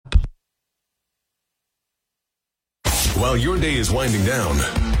while your day is winding down.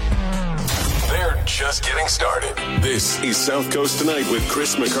 They're just getting started. This is South Coast Tonight with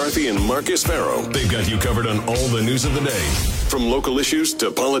Chris McCarthy and Marcus Farrow. They've got you covered on all the news of the day, from local issues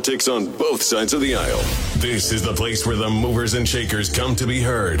to politics on both sides of the aisle. This is the place where the movers and shakers come to be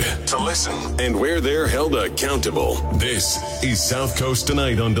heard, to listen, and where they're held accountable. This is South Coast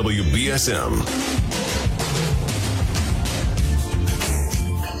Tonight on WBSM.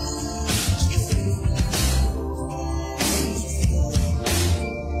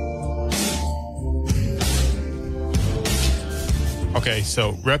 Okay,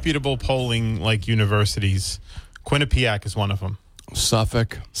 so reputable polling like universities. Quinnipiac is one of them.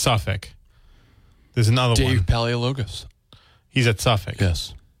 Suffolk. There's another Dave one. Paleologos. He's at Suffolk.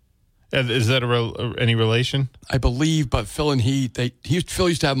 Yes. Is that any relation? I believe, but Phil and Phil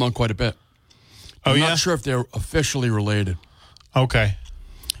used to have him on quite a bit. I'm not sure if they're officially related. Okay.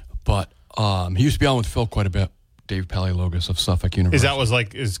 But he used to be on with Phil quite a bit. Dave Paleologos of Suffolk University. Was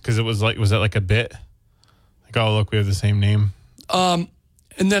that like a bit? Like, oh, look, we have the same name. And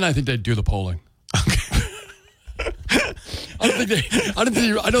then I think they'd do the polling. Okay. I don't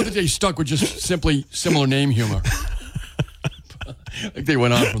think they stuck with just simply similar name humor. I think they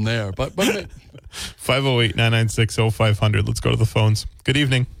went on from there. But 508-996-0500. Let's go to the phones. Good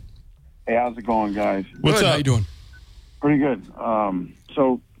evening. Hey, how's it going, guys? What's good. up? How you doing? Pretty good.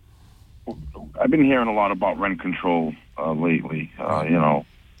 So I've been hearing a lot about rent control lately.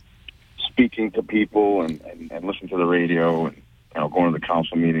 Speaking to people and listening to the radio and going to the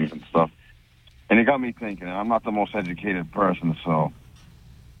council meetings and stuff. And it got me thinking, and I'm not the most educated person, so,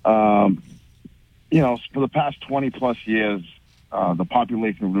 for the past 20-plus years, the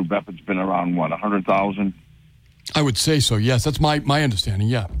population of New Bedford's been around, 100,000? I would say so, yes. That's my understanding,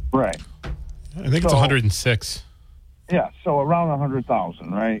 yeah. Right. I think it's 106. Yeah, so around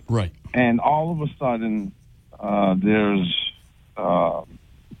 100,000, right? Right. And all of a sudden, there's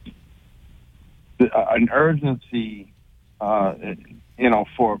an urgency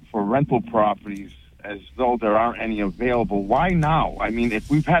for rental properties as though there aren't any available. Why now? I mean, if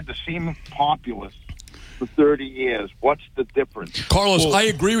we've had the same populace for 30 years, what's the difference? Carlos, I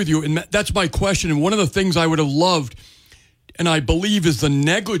agree with you, and that's my question. And one of the things I would have loved, and I believe is the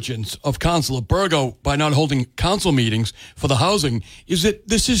negligence of Councilor Burgo by not holding council meetings for the housing, is that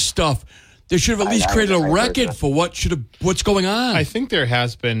this is stuff they should have at least created a record for what's going on. I think there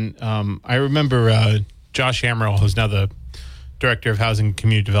has been. I remember Josh Amaral, who's now the Director of Housing and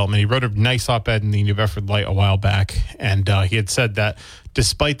Community Development. He wrote a nice op-ed in the New Bedford Light a while back, and he had said that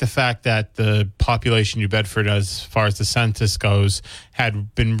despite the fact that the population of New Bedford, as far as the census goes,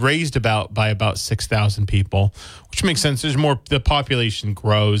 had been raised by about 6,000 people, which makes sense. There's more. The population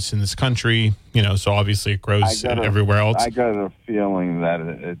grows in this country, so obviously it grows everywhere else. I got a feeling that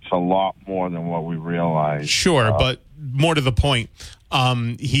it's a lot more than what we realize. Sure, but more to the point.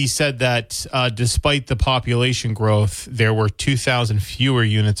 He said that despite the population growth, there were 2,000 fewer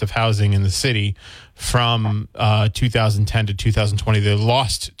units of housing in the city from 2010 to 2020. They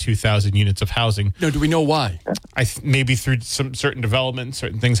lost 2,000 units of housing. No, do we know why? Maybe through some certain development,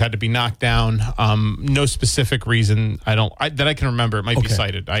 certain things had to be knocked down. No specific reason. That I can remember. It might be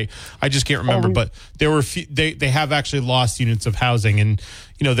cited. I just can't remember. But there were they have actually lost units of housing, and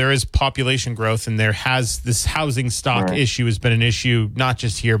there is population growth, and this housing stock issue has been an issue not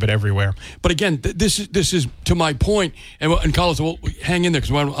just here but everywhere. But again, this is to my point, and Carlos, we'll hang in there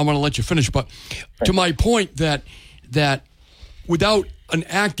because I want to let you finish. But to my point that without an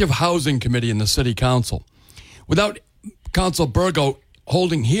active housing committee in the city council, without Councilor Burgo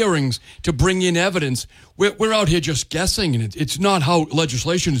holding hearings to bring in evidence, we're out here just guessing, and it's not how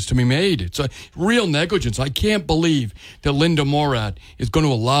legislation is to be made. It's a real negligence. I can't believe that Linda Morad is going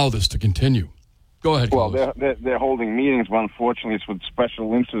to allow this to continue. Go ahead, Well, Carlos. they're holding meetings, but unfortunately it's with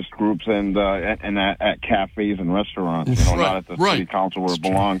special interest groups and at cafes and restaurants, not at the city council where it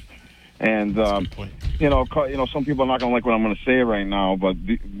belongs. And, some people are not going to like what I'm going to say right now, but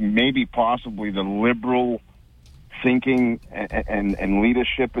maybe possibly the liberal thinking and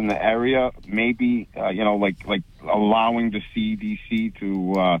leadership in the area, maybe, like allowing the CDC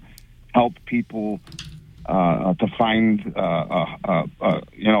to help people to find,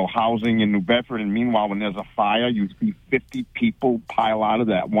 housing in New Bedford. And meanwhile, when there's a fire, you see 50 people pile out of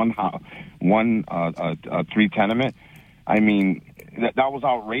that one three tenement. I mean, that was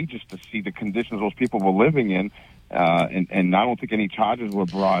outrageous to see the conditions those people were living in. and I don't think any charges were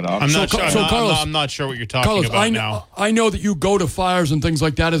brought up. I'm not sure what you're talking about now. I know that you go to fires and things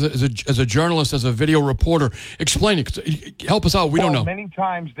like that as a journalist, as a video reporter. Explain it. Help us out. We don't know. Many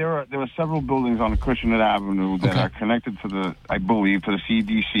times there are several buildings on Acushnet Avenue that are connected to the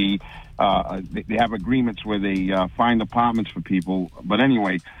CDC. They have agreements where they find apartments for people. But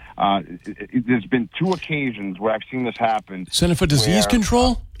anyway, there's been 2 occasions where I've seen this happen. Center for Disease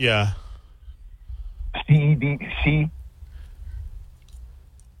Control? Yeah. CEDC.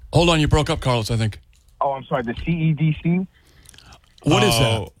 Hold on, you broke up, Carlos, I think. Oh, I'm sorry, the CEDC? What is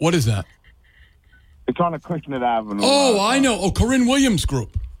that? What is that? It's on Acushnet Avenue. Oh, I know. Oh, Corinne Williams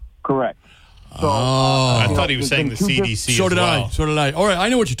Group. Correct. So, I thought he was saying the CDC So did I. All right, I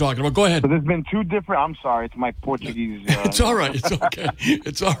know what you're talking about. Go ahead. So there's been 2 different... I'm sorry, it's my Portuguese... it's all right. It's okay.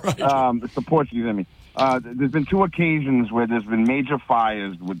 It's all right. It's the Portuguese in me. There's been 2 occasions where there's been major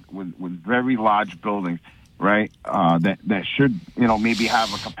fires with very large buildings, right? That should, maybe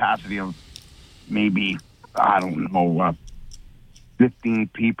have a capacity of maybe, I don't know, 15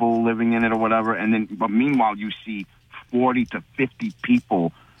 people living in it or whatever. But meanwhile, you see 40 to 50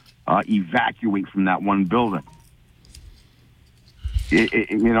 people evacuate from that one building.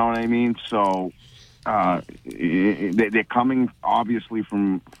 You know what I mean? So they're coming obviously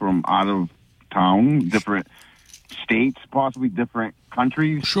from out of town, different states, possibly different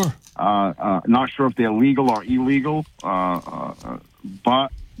countries. Sure. Not sure if they're legal or illegal,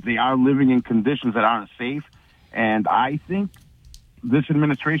 but they are living in conditions that aren't safe. And I think this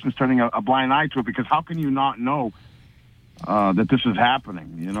administration is turning a blind eye to it, because how can you not know that this is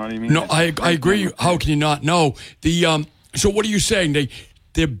happening? You know what I mean? No, I agree. How can you not know? So what are you saying?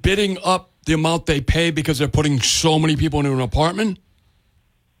 They're bidding up the amount they pay because they're putting so many people into an apartment?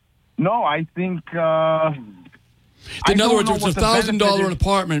 No, I think... in other words, if it's $1,000 an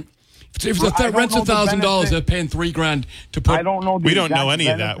apartment, if the rent's $1,000, they're paying $3,000 to put... I don't know. We don't know any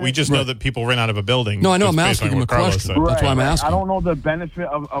of that. We just know that people rent out of a building. No, I know. I'm asking him a question. Right, that's why I'm asking. I don't know the benefit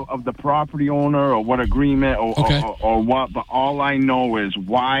of the property owner or what agreement or what, but all I know is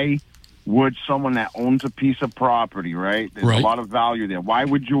why would someone that owns a piece of property, right? There's a lot of value there. Why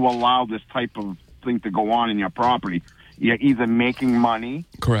would you allow this type of thing to go on in your property? You're either making money...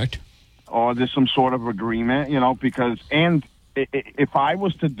 Correct. Or there's some sort of agreement, because, and if I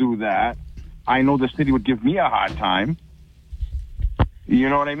was to do that, I know the city would give me a hard time. You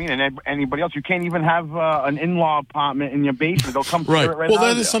know what I mean? And anybody else, you can't even have an in-law apartment in your basement. They'll come right. Right. Well,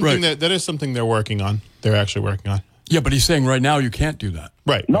 that is something that is something they're working on. They're actually working on. Yeah, but he's saying right now you can't do that.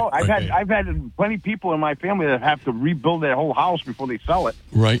 Right. No, I've had plenty of people in my family that have to rebuild their whole house before they sell it.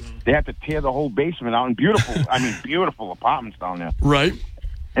 Right. They have to tear the whole basement out, and beautiful apartments down there. Right.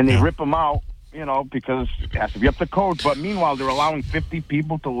 And they rip them out, because it has to be up to code. But meanwhile, they're allowing 50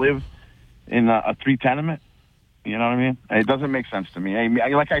 people to live in a 3 tenement. You know what I mean? It doesn't make sense to me.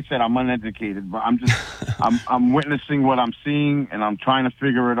 Like I said, I'm uneducated, but I'm witnessing what I'm seeing, and I'm trying to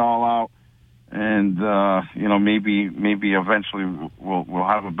figure it all out. And maybe eventually we'll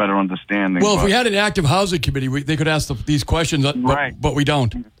have a better understanding. Well, if we had an active housing committee, they could ask these questions, but we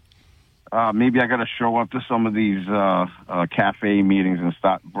don't. Maybe I got to show up to some of these cafe meetings and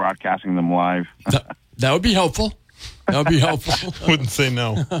start broadcasting them live. That would be helpful. That would be helpful. Wouldn't say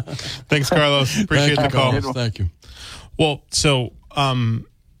no. Thanks, Carlos. Appreciate the call. Carlos. Thank you. Well, so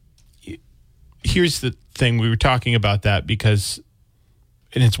here's the thing. We were talking about that because,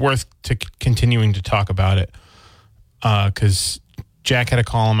 and it's worth continuing to talk about it, because Jack had to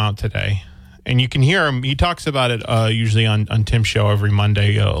call him out today. And you can hear him. He talks about it usually on Tim's show every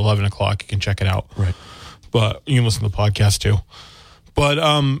Monday, 11 o'clock. You can check it out. Right. But you can listen to the podcast too. But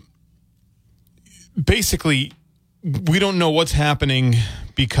basically, we don't know what's happening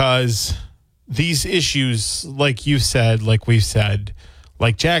because these issues, like you said, like we've said,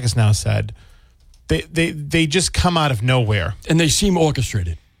 like Jack has now said, they just come out of nowhere. And they seem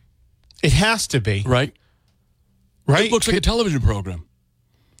orchestrated. It has to be. Right? Right? It looks like a television program.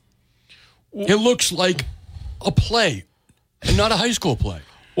 It looks like a play, and not a high school play.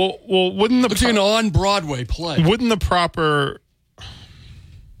 Well, wouldn't looks like an on-Broadway play? Wouldn't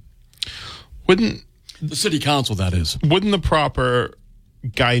the city council, that is? Wouldn't the proper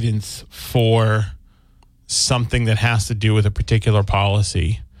guidance for something that has to do with a particular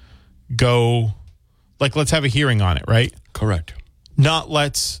policy go, like, let's have a hearing on it, right? Correct. Not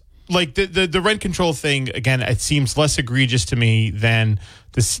like the rent control thing, again, it seems less egregious to me than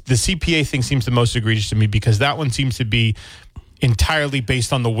the CPA thing seems the most egregious to me, because that one seems to be entirely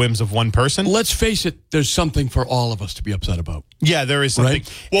based on the whims of one person. Let's face it, there's something for all of us to be upset about. Yeah, there is something.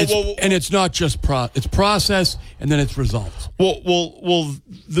 Right? And it's not just it's process, and then it's results. Well,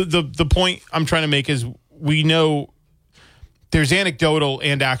 the point I'm trying to make is we know there's anecdotal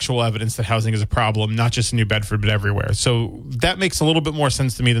and actual evidence that housing is a problem, not just in New Bedford, but everywhere. So that makes a little bit more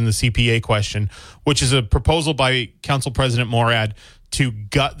sense to me than the CPA question, which is a proposal by Council President Morad to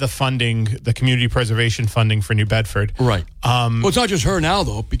gut the funding, the community preservation funding for New Bedford. Right. Well, it's not just her now,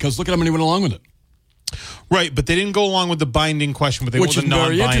 though, because look at how many went along with it. Right, but they didn't go along with the binding question, but they went with the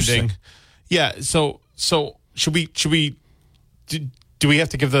non-binding. Yeah, so should we do we have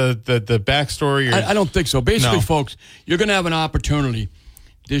to give the backstory? Or? I don't think so. Basically, No. folks, you're going to have an opportunity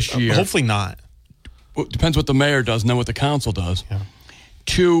this year. Hopefully not. Well, it depends what the mayor does and then what the council does. Yeah.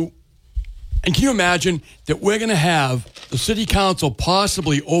 And can you imagine that we're going to have the city council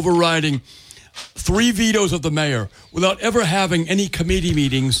possibly overriding 3 vetoes of the mayor without ever having any committee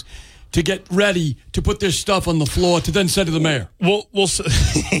meetings to get ready to put this stuff on the floor to then send to the mayor? Well,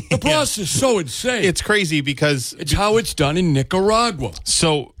 The process is so insane. It's crazy because It's how it's done in Nicaragua.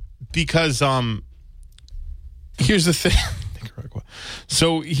 So because here's the thing. Nicaragua.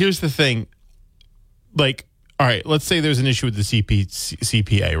 So here's the thing. Like, all right, let's say there's an issue with the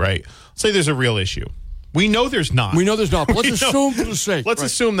CPA, right? Let's say there's a real issue. We know there's not. But let's assume for the sake. Let's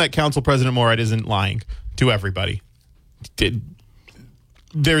assume that Council President Morad isn't lying to everybody.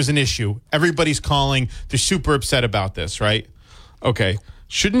 There's an issue. Everybody's calling. They're super upset about this, right? Okay.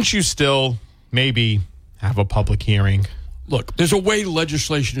 Shouldn't you still maybe have a public hearing? Look, there's a way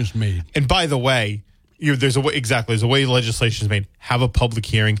legislation is made. And by the way, there's a way legislation is made. Have a public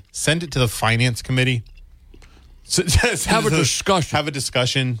hearing. Send it to the Finance Committee. Have a discussion. Have a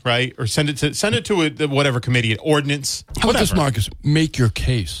discussion, right? Or send it to whatever committee, ordinance. How about this, Marcus? Make your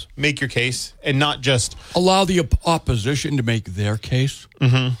case. Make your case, and not just allow the opposition to make their case.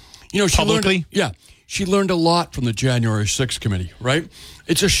 Mm-hmm. You know, publicly. She learned a lot from the January 6th committee, right?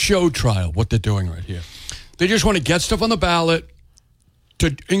 It's a show trial, what they're doing right here. They just want to get stuff on the ballot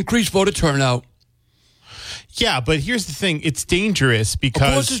to increase voter turnout. Yeah, but here's the thing. It's dangerous because...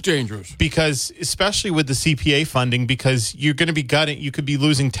 Of course it's dangerous. Because, especially with the CPA funding, because you're going to be you could be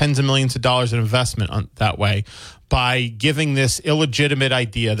losing tens of millions of dollars in investment that way by giving this illegitimate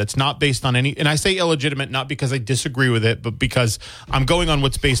idea that's not based on any... And I say illegitimate not because I disagree with it, but because I'm going on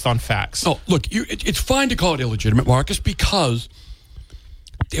what's based on facts. Oh, look, it's fine to call it illegitimate, Marcus, because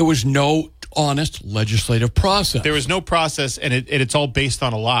there was no honest legislative process. There was no process, and it's all based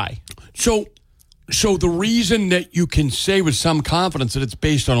on a lie. So the reason that you can say with some confidence that it's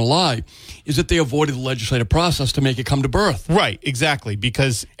based on a lie is that they avoided the legislative process to make it come to birth. Right, exactly,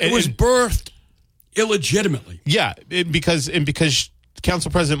 because... It was birthed illegitimately. Yeah, because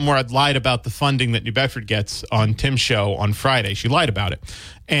Council President Morad lied about the funding that New Bedford gets on Tim's show on Friday. She lied about it.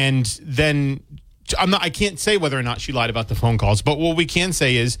 And then... I can't say whether or not she lied about the phone calls, but what we can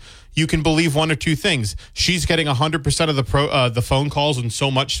say is you can believe one or two things. She's getting 100% of the phone calls, and so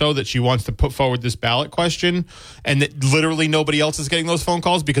much so that she wants to put forward this ballot question, and that literally nobody else is getting those phone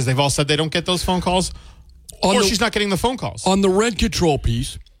calls because they've all said they don't get those phone calls, or she's not getting the phone calls. On the rent control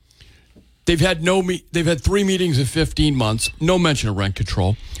piece, they've had 3 meetings in 15 months, no mention of rent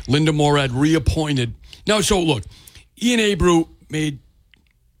control. Linda Morad reappointed. Now, so look, Ian Abreu made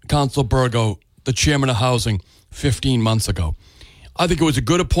Council Burgo the chairman of housing 15 months ago. I think it was a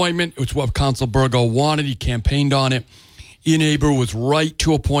good appointment. It was what Council Burgo wanted. He campaigned on it. Ian Abreu was right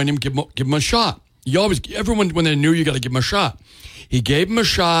to appoint him, give him a shot. Everyone, when they knew, you got to give him a shot. He gave him a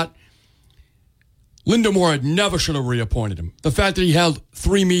shot. Linda Morad never should have reappointed him. The fact that he held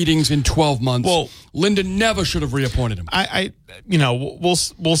 3 meetings in 12 months, Linda never should have reappointed him.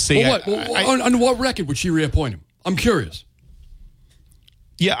 We'll see. Well, on what record would she reappoint him? I'm curious.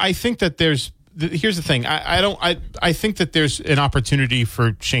 Yeah, I think that here's the thing. I think that there's an opportunity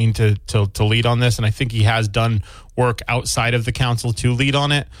for Shane to lead on this, and I think he has done work outside of the council to lead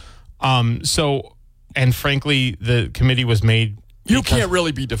on it. And frankly, the committee was made. You can't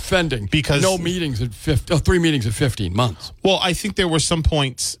really be defending because no meetings in 3 meetings in 15 months. Well, I think there were some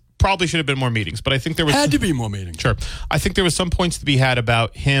points. Probably should have been more meetings, but I think there had to be more meetings. Sure, I think there was some points to be had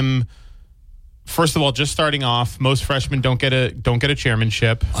about him. First of all, just starting off, most freshmen don't get a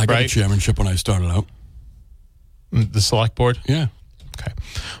chairmanship. I got a chairmanship when I started out. The select board? Yeah. Okay.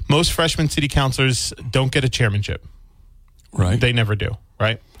 Most freshman city councilors don't get a chairmanship. Right. They never do,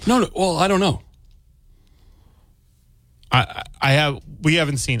 right? No. Well, I don't know. We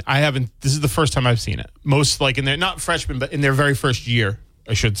haven't seen. This is the first time I've seen it. Most not freshmen, but in their very first year,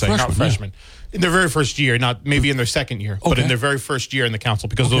 I should say, not freshmen. Yeah. In their very first year, not maybe in their second year, but in their very first year in the council,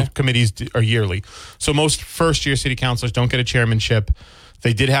 because those committees are yearly. So most first-year city councilors don't get a chairmanship.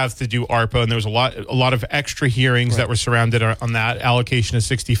 They did have to do ARPA, and there was a lot of extra hearings that were surrounded on that allocation of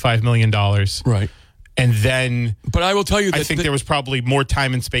 $65 million. Right. And then, but I will tell you that I think there was probably more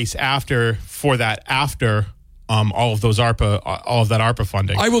time and space after all of that ARPA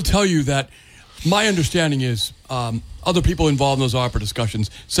funding. I will tell you that my understanding is other people involved in those ARPA discussions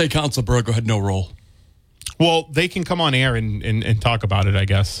say Council Burgo had no role. Well, they can come on air and talk about it, I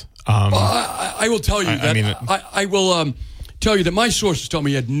guess. I will tell you I will tell you that my sources told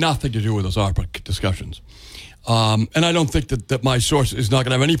me he had nothing to do with those ARPA discussions. And I don't think that my source is not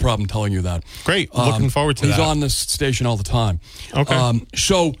going to have any problem telling you that. Great. Looking forward to that. He's on this station all the time. Okay.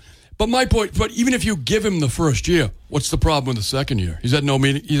 But my point, but even if you give him the first year, what's the problem with the second year? He's had no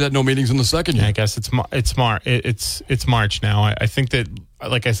meetings in the second year. I guess it's March now. I think that,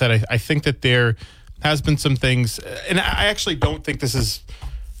 like I said, I think that there has been some things, and I actually don't think this is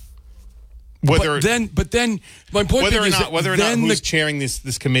But then my point whether or not who's chairing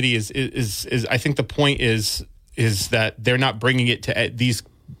this committee is I think the point is that they're not bringing it to these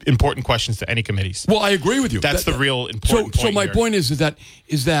important questions to any committees. Well, I agree with you. That's the real important point. So my point is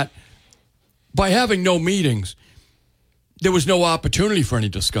that by having no meetings, there was no opportunity for any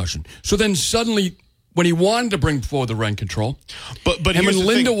discussion. So then suddenly, when he wanted to bring forward the rent control, but him and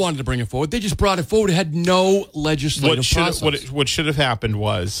Linda wanted to bring it forward, they just brought it forward. It had no legislative process. What should have happened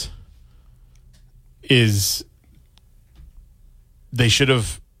is they should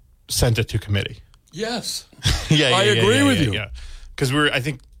have sent it to committee. Yes. I agree with you. Yeah. Because I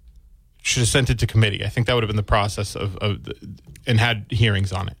think should have sent it to committee. I think that would have been the process and had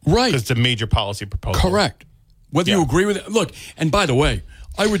hearings on it. Right. Because it's a major policy proposal. Correct. Whether you agree with it. Look, and by the way,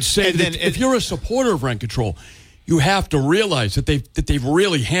 I would say that if you're a supporter of rent control, you have to realize that they've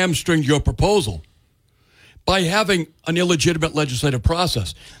really hamstringed your proposal by having an illegitimate legislative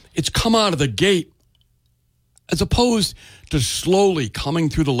process. It's come out of the gate as opposed to slowly coming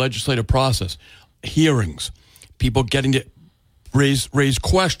through the legislative process. Hearings, people getting to raise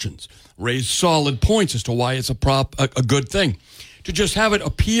questions, raise solid points as to why it's a good thing. To just have it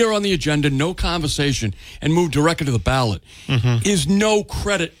appear on the agenda, no conversation, and move directly to the ballot is no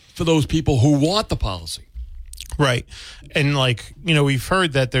credit for those people who want the policy. Right. And we've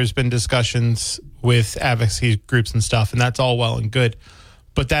heard that there's been discussions with advocacy groups and stuff, and that's all well and good,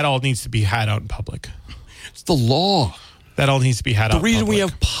 but that all needs to be had out in public. It's the law. That all needs to be had out in public. The reason we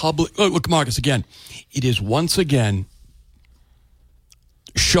have public... Look, Marcus, again, it is once again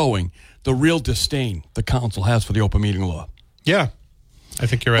showing the real disdain the council has for the open meeting law. Yeah, I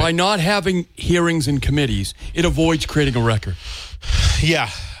think you're right. By not having hearings in committees, it avoids creating a record. Yeah.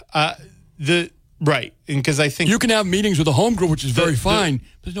 Right. Because I think... You can have meetings with a home group, which is very fine.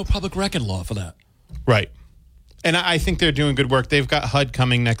 There's no public record law for that. Right. And I think they're doing good work. They've got HUD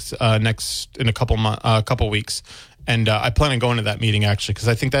coming next in a couple weeks. And I plan on going to that meeting, actually, because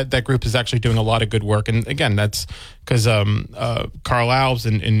I think that group is actually doing a lot of good work. And again, that's because Carl Alves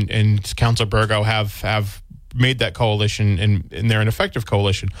and Councilor Burgo have made that coalition, and they're an effective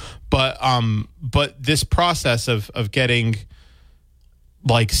coalition. But this process of getting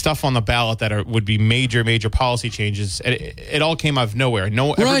stuff on the ballot that would be major policy changes, it all came out of nowhere.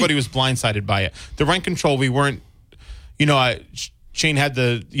 Everybody was blindsided by it. The rent control, we weren't. Shane had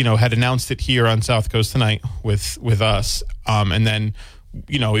had announced it here on South Coast Tonight with us, and then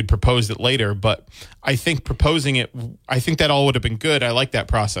he'd proposed it later. But I think proposing it, I think that all would have been good. I like that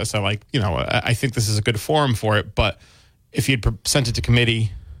process. I think this is a good forum for it. But if he had sent it to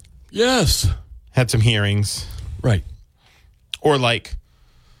committee, yes, had some hearings, right, or have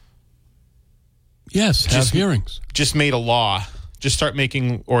hearings, just made a law, just start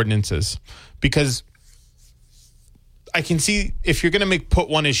making ordinances, because I can see if you're going to put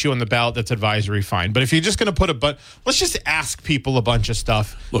one issue on the ballot that's advisory, fine. But if you're just going to put let's just ask people a bunch of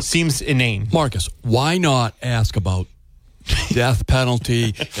stuff. Look, seems inane. Marcus, why not ask about death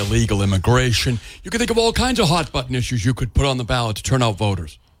penalty, illegal immigration? You can think of all kinds of hot button issues you could put on the ballot to turn out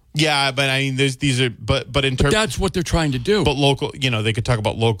voters. Yeah, but I mean, these are, but in terms, that's what they're trying to do. But local, they could talk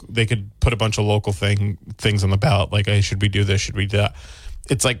about local. They could put a bunch of local things on the ballot, like, hey, should we do this? Should we do that?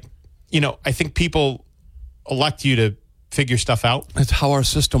 It's I think people elect you to figure stuff out. That's how our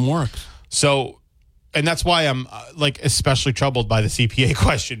system works. So, and that's why I'm especially troubled by the CPA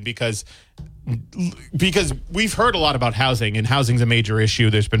question, because we've heard a lot about housing, and housing's a major issue.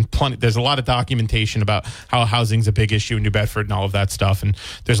 There's a lot of documentation about how housing's a big issue in New Bedford and all of that stuff, and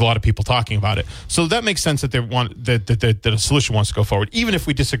there's a lot of people talking about it. So that makes sense that that a solution wants to go forward, even if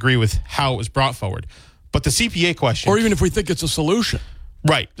we disagree with how it was brought forward. But the CPA question, or even if we think it's a solution,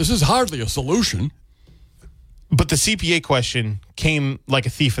 right? This is hardly a solution. But the CPA question came like a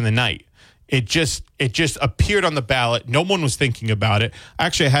thief in the night. It just appeared on the ballot. No one was thinking about it.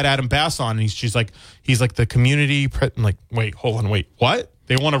 Actually, I had Adam Bass on, and he's like the community. I'm like, wait, hold on, wait, what?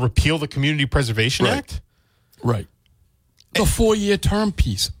 They want to repeal the Community Preservation Act? Right. The 4-year term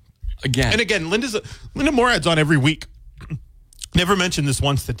piece. Again. And again, Linda Morad's on every week. Never mentioned this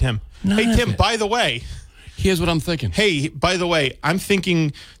once to Tim. Hey, Tim, by the way. Here's what I'm thinking. Hey, by the way, I'm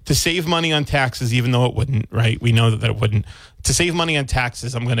thinking to save money on taxes, even though it wouldn't, right? We know that it wouldn't. To save money on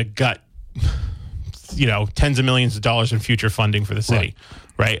taxes, I'm going to gut, tens of millions of dollars in future funding for the city,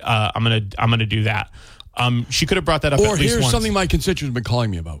 right? I'm gonna do that. She could have brought that up at least once. Or here's something my constituents have been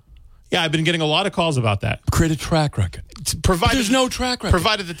calling me about. Yeah, I've been getting a lot of calls about that. Create a track record. Provided there's no track record.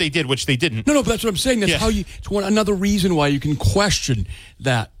 Provided that they did, which they didn't. No, but that's what I'm saying. That's how you. It's another reason why you can question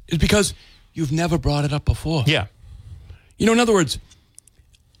that is because you've never brought it up before. Yeah. In other words,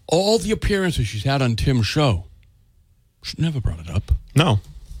 all the appearances she's had on Tim's show, she never brought it up. No,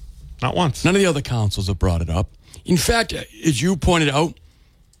 not once. None of the other councils have brought it up. In fact, as you pointed out,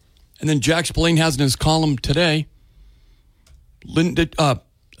 and then Jack Spillane has in his column today,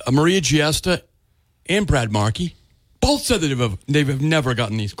 Maria Giesta and Brad Markey both said that they have never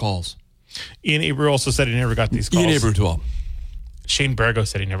gotten these calls. Ian Aber also said he never got these calls. Ian Aber as well. Shane Burgo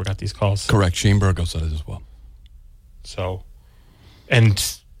said he never got these calls. Correct. Shane Burgo said it as well. So, and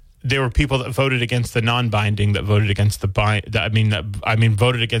there were people that voted against the non-binding that voted against the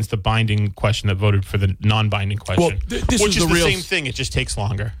voted against the binding question that voted for the non-binding question. Well, which is the same thing. It just takes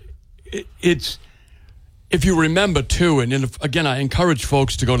longer. It's if you remember too, and again, I encourage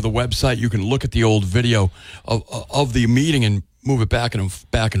folks to go to the website. You can look at the old video of the meeting and move it back and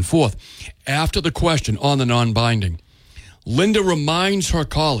forth. After the question on the non-binding, Linda reminds her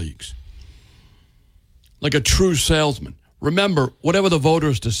colleagues, like a true salesman, remember, whatever the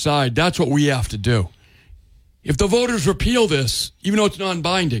voters decide, that's what we have to do. If the voters repeal this, even though it's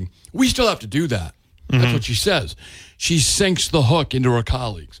non-binding, we still have to do that. That's what she says. She sinks the hook into her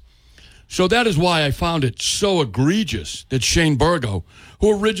colleagues. So that is why I found it so egregious that Shane Burgo,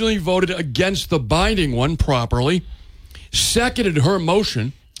 who originally voted against the binding one properly, seconded her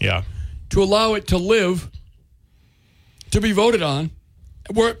motion to allow it to live, to be voted on,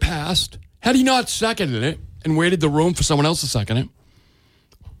 where it passed. Had he not seconded it and waited the room for someone else to second it,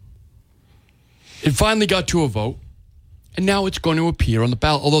 it finally got to a vote, and now it's going to appear on the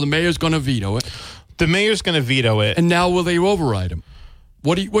ballot, although the mayor's going to veto it. The mayor's going to veto it. And now will they override him?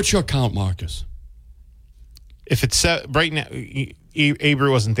 What's your count, Marcus? If it's right now,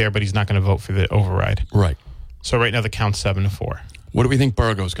 Aber wasn't there, but he's not going to vote for the override. Right. So right now the count's 7-4. What do we think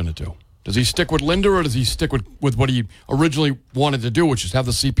Burgo's going to do? Does he stick with Linda, or does he stick with what he originally wanted to do, which is have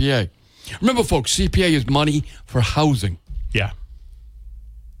the CPA? Remember, folks, CPA is money for housing. Yeah.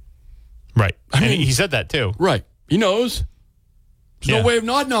 Right. And he said that, too. Right. He knows. There's no way of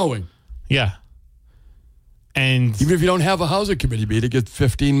not knowing. Yeah. And even if you don't have a housing committee meeting, get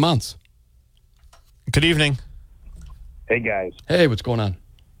 15 months. Good evening. Hey, guys. Hey, what's going on?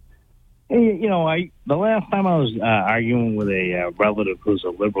 Hey, the last time I was arguing with a relative who's a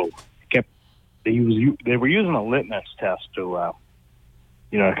liberal, they were using a litmus test to,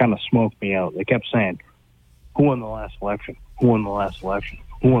 kind of smoke me out. They kept saying, "Who won the last election? Who won the last election?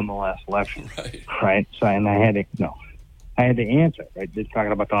 Who won the last election?" Right. So, and I had to answer. Right. They're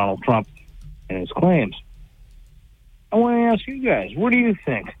talking about Donald Trump and his claims. I want to ask you guys, what do you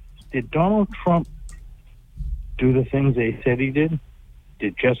think? Did Donald Trump do the things they said he did?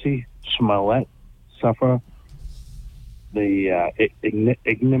 Did Jesse Smollett suffer the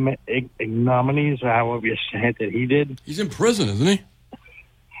ignominies, or however you say it, that he did? He's in prison, isn't he?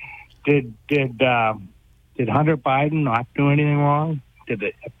 Did Hunter Biden not do anything wrong? Did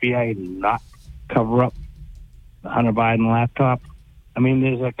the FBI not cover up the Hunter Biden laptop? I mean,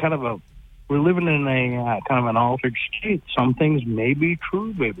 there's we're living in a kind of an altered state. Some things may be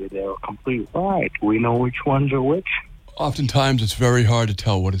true, maybe they're a complete lie. Do we know which ones are which? Oftentimes, it's very hard to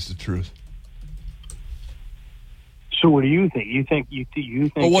tell what is the truth. So, what do you think? You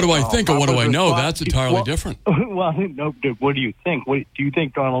think? Well, what do I think, or what do I know? That's entirely different. Well, no. What do you think? Do you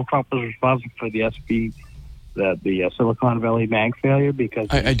think Donald Trump was responsible for the SB, the Silicon Valley Bank failure? Because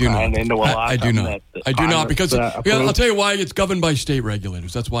I do not. I do not. I do not, because I'll tell you why. It's governed by state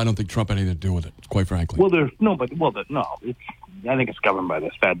regulators. That's why I don't think Trump had anything to do with it, quite frankly. Well, I think it's governed by the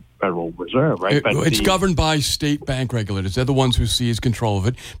Federal Reserve, right? It's governed by state bank regulators. They're the ones who seize control of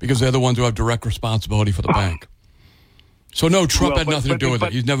it because they're the ones who have direct responsibility for the bank. So, no, Trump had nothing to do with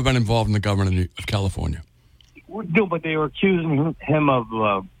it. He's never been involved in the government of California. No, but they were accusing him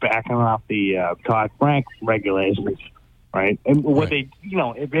of backing off the Dodd-Frank regulations, right? And what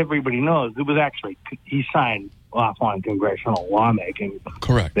if everybody knows, it was actually, he signed off on congressional lawmaking.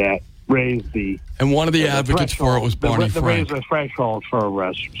 Correct. That raised the... And one of the advocates for it was Barney Frank. Raised the threshold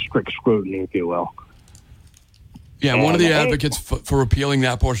for strict scrutiny, if you will. Yeah, one of the advocates for repealing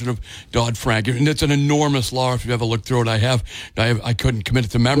that portion of Dodd-Frank, and it's an enormous law. If you ever look through it, I couldn't commit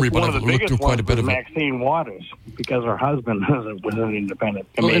it to memory, but I've looked through quite a bit of it. Maxine Waters, because her husband was an independent.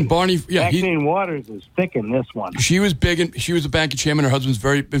 And Barney, Maxine Waters is thick in this one. She was big, and she was a banking chairman. Her husband's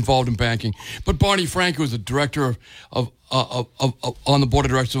very involved in banking. But Barney Frank, who was the director of on the board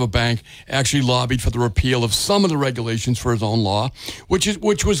of directors of a bank, actually lobbied for the repeal of some of the regulations for his own law, which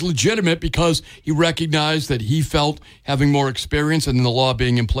was legitimate because he recognized that he felt having more experience and the law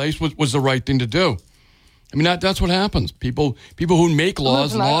being in place was the right thing to do. I mean, that's what happens. People who make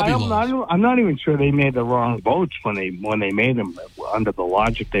laws lobby laws. I'm not even sure they made the wrong votes when they made them under the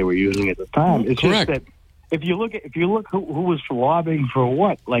logic they were using at the time. It's correct. Just that if you look who was lobbying for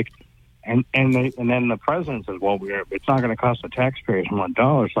what, like. And then the president says, "Well, it's not going to cost the taxpayers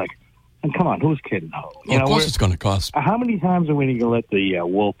 $1." It's like, and come on, who's kidding? Of course, it's going to cost. How many times are we going to let the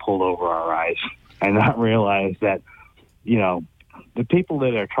wool pull over our eyes and not realize that, the people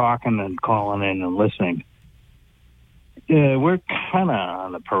that are talking and calling in and listening, we're kind of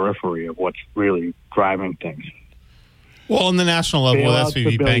on the periphery of what's really driving things. Well, on the national level, Bailouts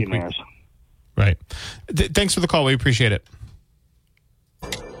SVB for Bank, billionaires. right? Thanks for the call. We appreciate it.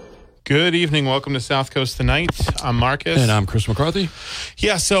 Good evening. Welcome to South Coast Tonight. I'm Marcus, and I'm Chris McCarthy.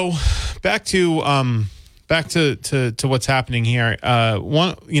 Yeah. So back to what's happening here.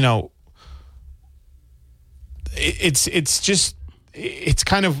 It's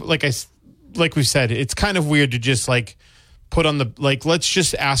kind of like we said. It's kind of weird to just put on let's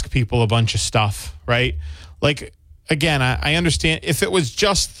just ask people a bunch of stuff, right? Again, I understand if it was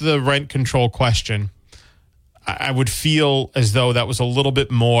just the rent control question, I would feel as though that was a little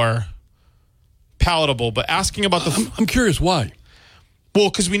bit more palatable. But asking about I'm curious why. Well,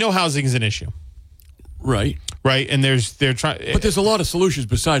 because we know housing is an issue, right? And but there's a lot of solutions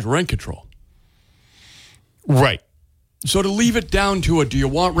besides rent control, right? So to leave it down to do you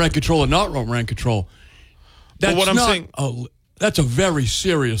want rent control or not want rent control? That's what I'm saying. That's a very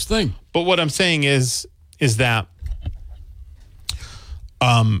serious thing. But what I'm saying is that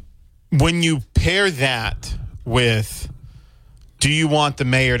when you pair that with, do you want the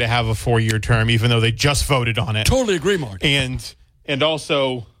mayor to have a 4-year term, even though they just voted on it? Totally agree, Mark. And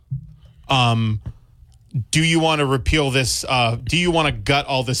also, do you want to repeal this? Do you want to gut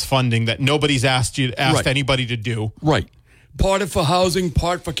all this funding that nobody's asked right. anybody to do? Right. Part for housing,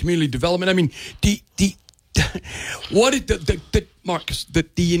 part for community development. I mean, Marcus,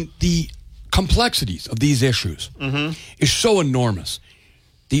 the complexities of these issues is so enormous.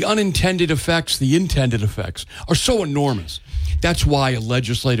 The unintended effects, the intended effects are so enormous. That's why a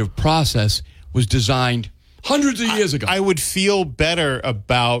legislative process was designed hundreds of years ago. I would feel better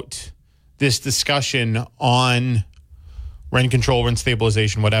about this discussion on rent control, rent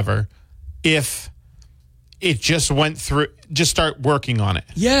stabilization, whatever, if it just went through, just start working on it.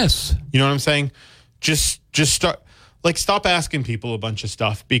 Yes. You know what I'm saying? Just start, stop asking people a bunch of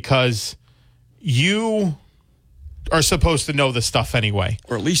stuff because you are supposed to know the stuff anyway.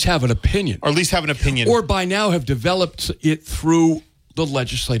 Or at least have an opinion. Or by now have developed it through the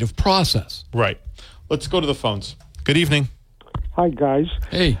legislative process. Right. Let's go to the phones. Good evening. Hi, guys.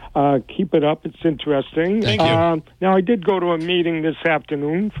 Hey. Keep it up. It's interesting. Thank you. Now, I did go to a meeting this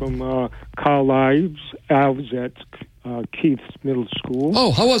afternoon from Carl Ives at Keith's Middle School.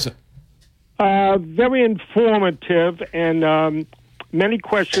 Oh, how was it? Very informative, and many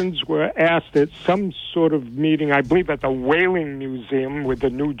questions were asked at some sort of meeting, I believe at the Whaling Museum with the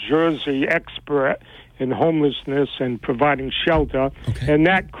New Jersey expert in homelessness and providing shelter. Okay. And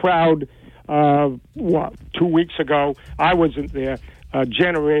that crowd, 2 weeks ago, I wasn't there,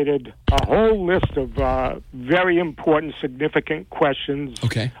 generated a whole list of very important, significant questions,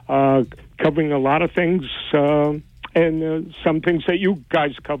 covering a lot of things, and some things that you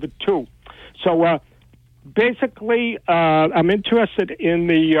guys covered too. So basically, I'm interested in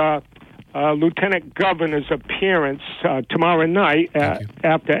the Lieutenant Governor's appearance tomorrow night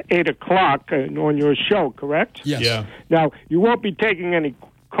after 8 o'clock on your show, correct? Yes. Yeah. Now, you won't be taking any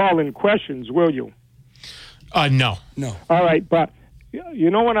call-in questions, will you? No. All right, but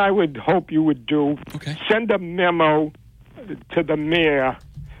you know what I would hope you would do? Okay. Send a memo to the mayor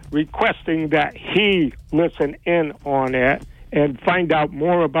requesting that he listen in on it and find out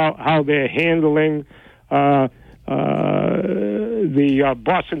more about how they're handling the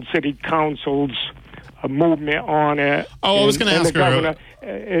Boston City Council's movement on it. Oh, I was going to ask her.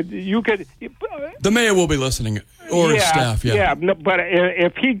 You could. The mayor will be listening, or his staff. Yeah. But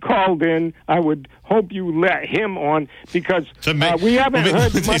if he called in, I would hope you let him on because we haven't heard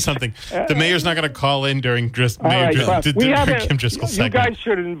Let me tell you much. something. The mayor's not going to call in during Kim Driscoll's segment. You guys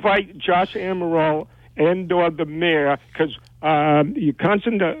should invite Josh Amaral and or the mayor, because you're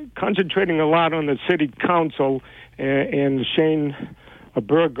concentrating a lot on the city council and Shane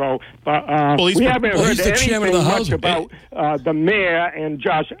Burgo. We haven't heard anything much about the mayor and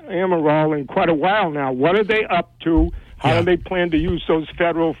Josh Amaral in quite a while now. What are they up to? How do they plan to use those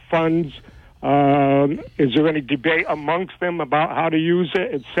federal funds? Is there any debate amongst them about how to use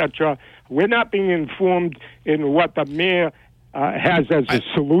it, etc.? We're not being informed in what the mayor has as a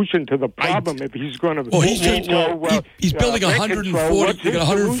solution to the problem. If he's going to, he's building 140. They got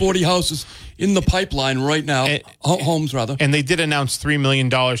 140 houses in the pipeline right now, homes rather. And they did announce $3 million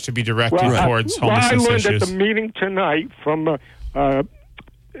to be directed towards homelessness issues. I learned at the meeting tonight from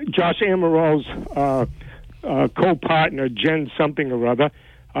Josh Amaral's co-partner, Jen something or other.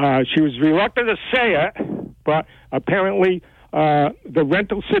 She was reluctant to say it, but apparently the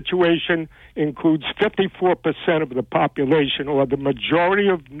rental situation includes 54% of the population, or the majority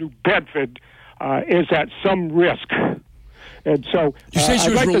of New Bedford is at some risk. And so you say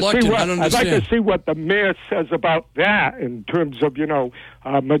she was reluctant. I don't understand. I'd like to see what the mayor says about that in terms of,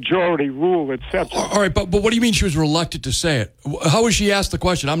 majority rule, etc. All right, but what do you mean she was reluctant to say it? How was she asked the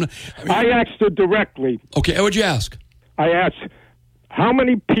question? I asked her directly. Okay, what'd you ask? I asked, how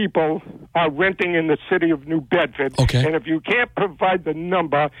many people are renting in the city of New Bedford? Okay. And if you can't provide the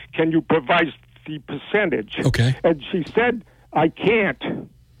number, can you provide the percentage? Okay. And she said, I can't.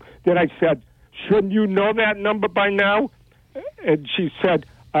 Then I said, shouldn't you know that number by now? And she said,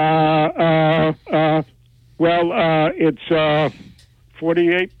 it's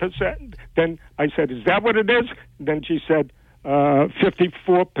 48%. Then I said, is that what it is? Then she said,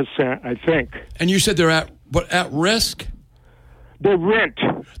 54%, I think. And you said they're at risk? The rent.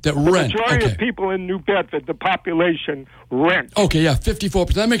 The majority of people in New Bedford, the population, rent. Okay,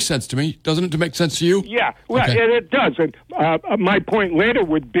 54%. That makes sense to me. Doesn't it make sense to you? Yeah, well, it does. And my point later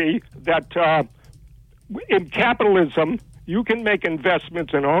would be that in capitalism, you can make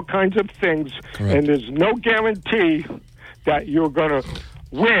investments in all kinds of things, correct, and there's no guarantee that you're going to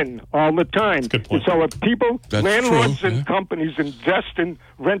win all the time. Good point. So if landlords true, and companies invest in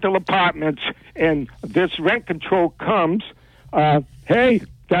rental apartments and this rent control comes, hey,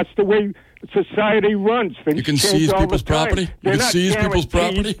 that's the way society runs. Things you can change seize all people's the time. property? They're You can not seize people's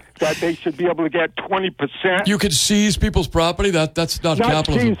guaranteed property? that they should be able to get 20%. You could seize people's property? That's not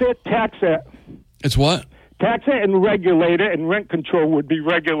capitalism. Seize it, tax it. It's what? Tax it and regulate it, and rent control would be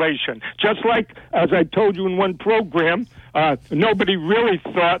regulation. Just like, as I told you in one program, nobody really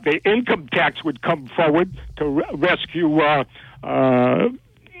thought the income tax would come forward to rescue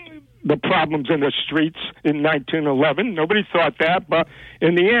the problems in the streets in 1911. Nobody thought that, but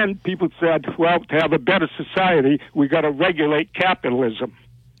in the end, people said, well, to have a better society, we got to regulate capitalism.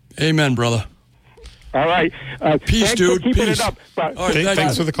 Amen, brother. All right. Peace, dude. Keeping Peace. it up. But,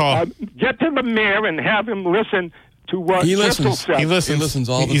 thanks for the call. Get to the mayor and have him listen to what Crystal says. He listens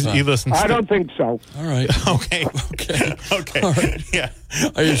all the time. He listens. I don't think so. All right. Okay. All right. Yeah.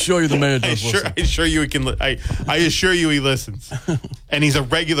 I assure you the mayor does listen. I assure you he can. I assure you he listens, and he's a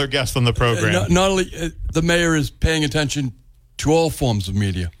regular guest on the program. Not only the mayor is paying attention to all forms of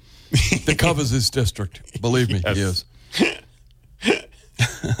media that covers his district. Believe me, he is.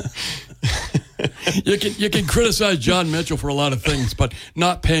 You can criticize John Mitchell for a lot of things, but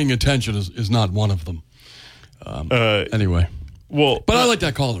not paying attention is not one of them. Anyway. But I like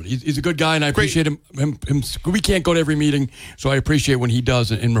that caller. He's a good guy, and I appreciate him. We can't go to every meeting, so I appreciate when he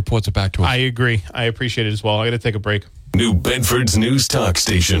does and reports it back to us. I agree. I appreciate it as well. I got to take a break. New Bedford's News Talk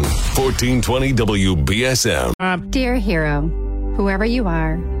Station, 1420 WBSM. Dear hero, whoever you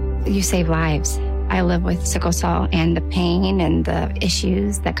are, you save lives. I live with sickle cell and the pain and the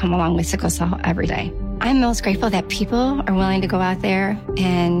issues that come along with sickle cell every day. I'm most grateful that people are willing to go out there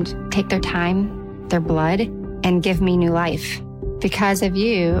and take their time, their blood, and give me new life. Because of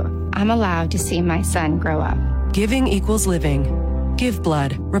you, I'm allowed to see my son grow up. Giving equals living. Give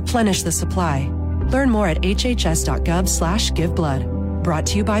blood. Replenish the supply. Learn more at hhs.gov/giveblood. Brought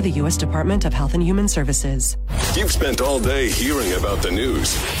to you by the U.S. Department of Health and Human Services. You've spent all day hearing about the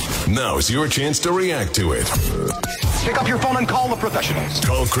news. Now's your chance to react to it. Pick up your phone and call the professionals.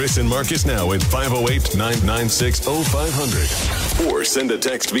 Call Chris and Marcus now at 508-996-0500. Or send a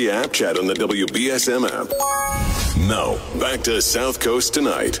text via app chat on the WBSM app. Now, back to South Coast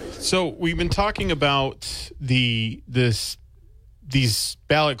Tonight. So we've been talking about these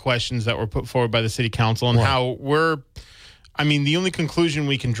ballot questions that were put forward by the city council and how the only conclusion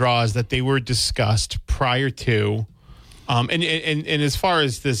we can draw is that they were discussed prior to, and as far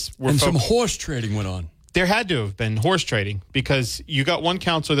as this, some horse trading went on. There had to have been horse trading because you got one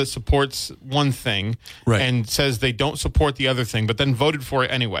counselor that supports one thing and says they don't support the other thing, but then voted for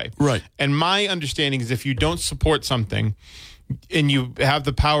it anyway. Right. And my understanding is if you don't support something and you have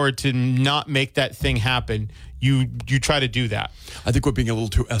the power to not make that thing happen, you try to do that. I think we're being a little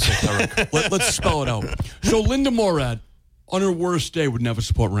too esoteric. Let's spell it out. So Linda Morad, on her worst day, would never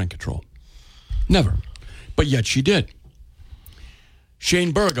support rent control. Never. But yet she did.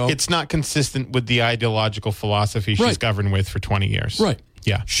 Shane Burgo. It's not consistent with the ideological philosophy she's governed with for 20 years. Right.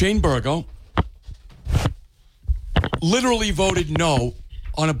 Yeah. Shane Burgo literally voted no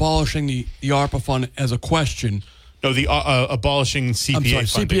on abolishing the ARPA fund as a question. No, the abolishing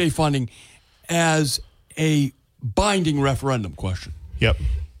CPA funding. CPA funding as a binding referendum question. Yep.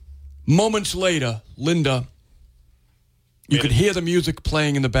 Moments later, Linda, you could hear the music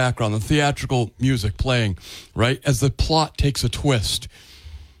playing in the background, the theatrical music playing, right? As the plot takes a twist.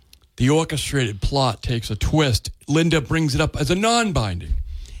 The orchestrated plot takes a twist. Linda brings it up as a non-binding.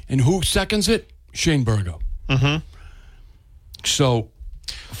 And who seconds it? Shane Burgo. Mm-hmm. So,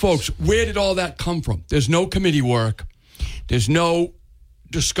 folks, where did all that come from? There's no committee work. There's no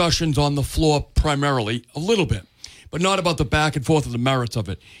discussions on the floor primarily, a little bit, but not about the back and forth of the merits of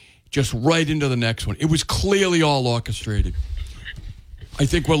it. Just right into the next one. It was clearly all orchestrated. I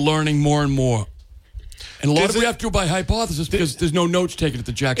think we're learning more and more. And a lot of it we have to do by hypothesis because there's no notes taken at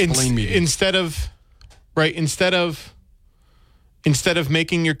the Jack Spillane meeting. Instead of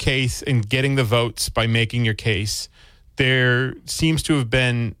making your case and getting the votes by making your case, there seems to have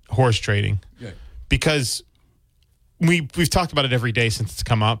been horse trading. Yeah. Because we've talked about it every day since it's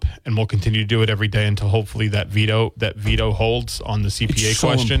come up, and we'll continue to do it every day until hopefully that veto holds on the CPA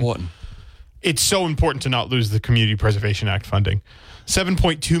question. So important. It's so important to not lose the Community Preservation Act funding.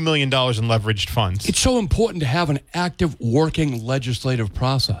 $7.2 million in leveraged funds. It's so important to have an active working legislative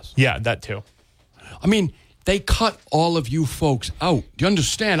process. Yeah, that too. I mean, they cut all of you folks out. Do you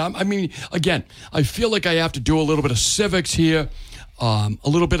understand? I mean, again, I feel like I have to do a little bit of civics here, a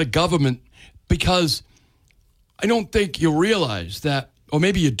little bit of government, because I don't think you realize that, or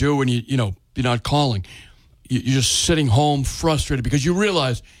maybe you do and you're not calling. You're just sitting home frustrated because you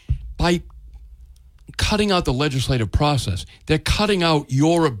realize by cutting out the legislative process, they're cutting out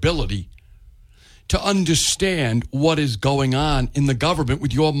your ability to understand what is going on in the government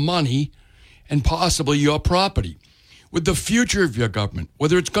with your money and possibly your property, with the future of your government,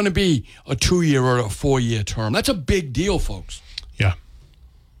 whether it's going to be a 2-year or a 4-year term. That's a big deal, folks. Yeah.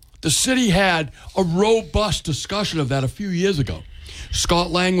 The city had a robust discussion of that a few years ago.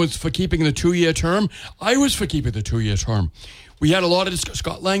 Scott Lang was for keeping the 2-year term. I was for keeping the 2-year term. We had a lot of discussion.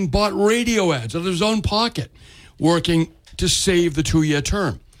 Scott Lang bought radio ads out of his own pocket, working to save the 2-year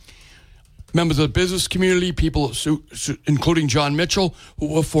term. Members of the business community, people, including John Mitchell, who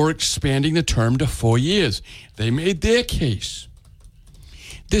were for expanding the term to 4 years. They made their case.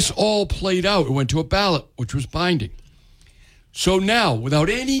 This all played out. It went to a ballot, which was binding. So now, without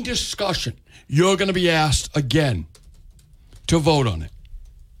any discussion, you're going to be asked again to vote on it.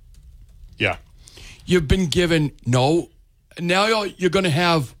 Yeah. You've been given no. Now you're going to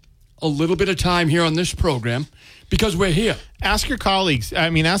have a little bit of time here on this program because we're here. Ask your colleagues. I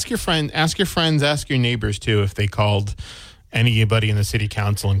mean, ask your friends, ask your neighbors too if they called anybody in the city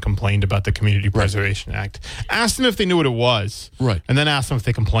council and complained about the Community Preservation Act. Ask them if they knew what it was. Right. And then ask them if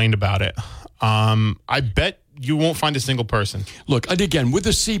they complained about it. I bet you won't find a single person. Look, and again, with the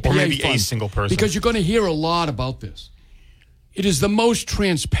CPA or maybe fund, a single person. Because you're going to hear a lot about this. It is the most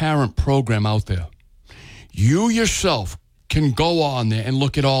transparent program out there. You yourself can go on there and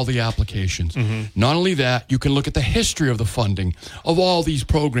look at all the applications. Mm-hmm. Not only that, you can look at the history of the funding of all these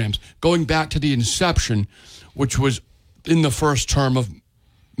programs, going back to the inception, which was in the first term of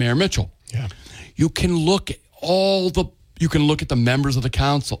Mayor Mitchell. Yeah. You can look at you can look at the members of the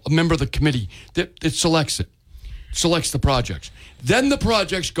council, a member of the committee that selects the projects. Then the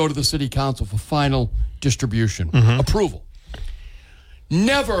projects go to the city council for final distribution, approval.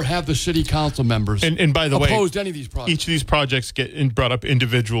 Never have the city council members and by the opposed way, any of these projects. Each of these projects get brought up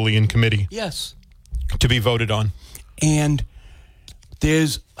individually in committee. Yes. To be voted on. And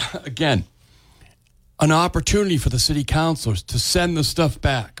there's, again, an opportunity for the city councilors to send the stuff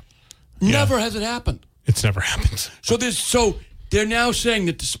back. Yeah. Never has it happened. It's never happened. So they're now saying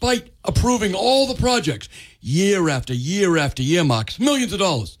that despite approving all the projects, year after year after year, Marcus, millions of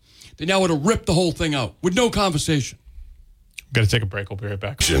dollars, they now want to rip the whole thing out with no conversation. Got to take a break. We'll be right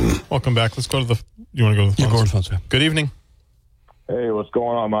back. Welcome back. Let's go to you want to go to the phones? Go to the phones, yeah. Good evening. Hey, what's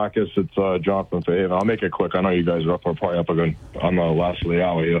going on, Marcus? It's Jonathan Faven. I'll make it quick. I know you guys are probably up again on the last of the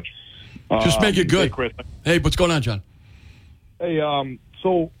hour here. Just make it good. Hey, Chris. Hey, what's going on, John? Hey,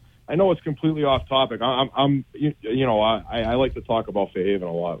 so I know it's completely off topic. I like to talk about Fairhaven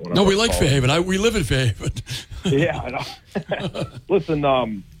a lot. No, we like Fairhaven. We live in Fairhaven. Yeah, I know. Listen,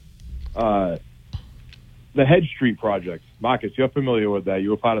 the Hedge Street project, Marcus, you're familiar with that. You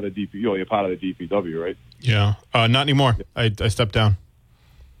were part of the you're part of the DPW, right? Yeah, not anymore. I stepped down.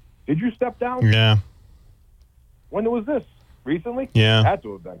 Did you step down? Yeah. When was this? Recently? Yeah. Had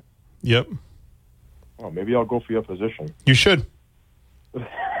to have been. Yep. Oh, maybe I'll go for your position. You should.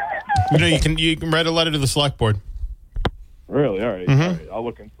 You can write a letter to the select board. Really? All right. Mm-hmm. All right.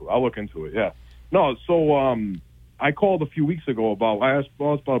 I'll look into it. Yeah. No. So I called a few weeks ago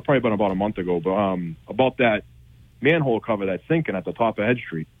probably been about a month ago, but about that manhole cover that's sinking at the top of Hedge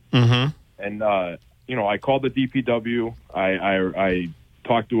Street. Mm-hmm. And I called the DPW. I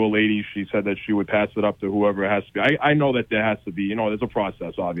talked to a lady. She said that she would pass it up to whoever it has to be. I know that there has to be. There's a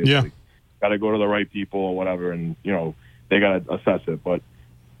process, obviously. Yeah. Got to go to the right people or whatever, and they got to assess it. But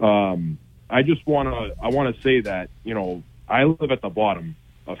I just want to say that I live at the bottom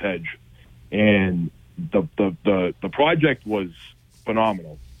of Hedge, and the project was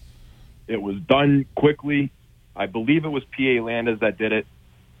phenomenal. It was done quickly. I believe it was PA Landers that did it,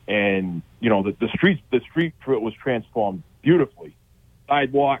 and the street was transformed beautifully.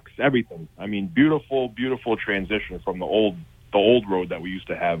 Sidewalks, everything. I mean, beautiful transition from the old road that we used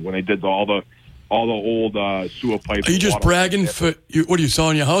to have when they did all the old sewer pipes. Are you just bragging for you? What are you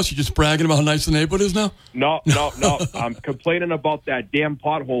selling your house? You just bragging about how nice the neighborhood is now? No. I'm complaining about that damn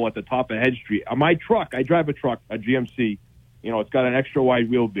pothole at the top of Hedge Street. My truck, I drive a truck, a GMC. It's got an extra wide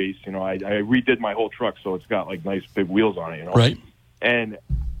wheelbase. I redid my whole truck, so it's got like nice big wheels on it. Right. And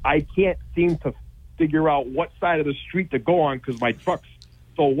I can't seem to figure out what side of the street to go on because my truck's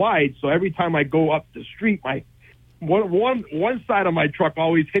so wide. So every time I go up the street, my one side of my truck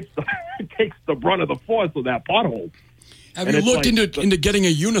always takes the brunt of the force of that pothole. Have you looked into getting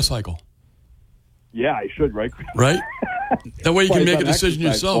a unicycle? Yeah, I should, right? Right? That way you can make a decision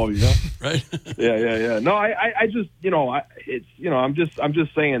yourself, right? Yeah. No, I just, I'm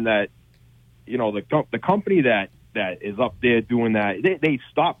just saying that, the company that is up there doing that, they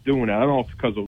stopped doing that. I don't know if it's because of